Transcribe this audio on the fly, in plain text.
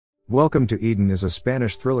Welcome to Eden is a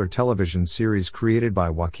Spanish thriller television series created by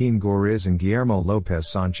Joaquin Goriz and Guillermo Lopez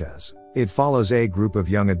Sanchez. It follows a group of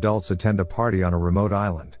young adults attend a party on a remote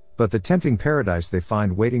island, but the tempting paradise they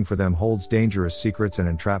find waiting for them holds dangerous secrets and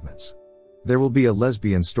entrapments. There will be a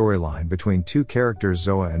lesbian storyline between two characters,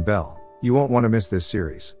 Zoa and Belle. You won't want to miss this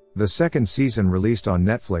series. The second season released on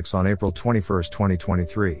Netflix on April 21,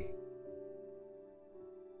 2023.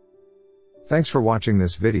 Thanks for watching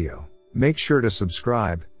this video. Make sure to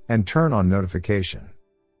subscribe and turn on notification.